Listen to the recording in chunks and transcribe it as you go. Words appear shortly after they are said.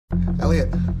Elliot,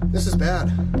 this is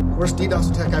bad. Worst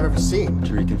DDoS attack I've ever seen.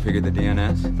 To reconfigure the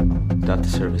DNS? Stop the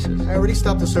services. I already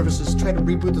stopped the services, tried to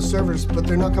reboot the servers, but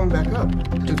they're not coming back up.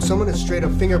 Dude, someone is straight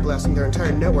up finger blasting their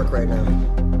entire network right now.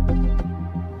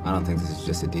 I don't think this is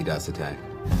just a DDoS attack.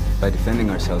 By defending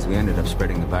ourselves, we ended up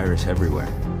spreading the virus everywhere.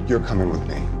 You're coming with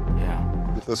me.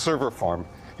 Yeah. The server farm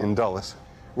in Dulles.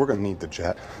 We're gonna need the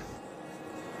jet.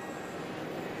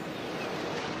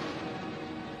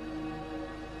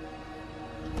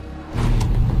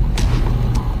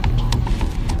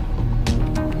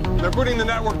 They're booting the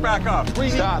network back up.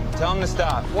 Stop. Tell them to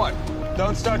stop. What?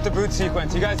 Don't start the boot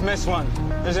sequence. You guys missed one.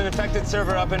 There's an infected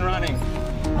server up and running.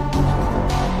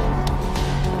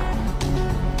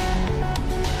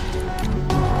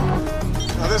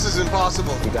 Now this is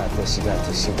impossible. You got this. You got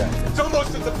this. You got this. It's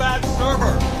almost at the bad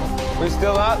server. We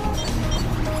still up?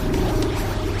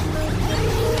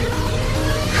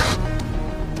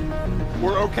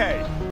 We're okay.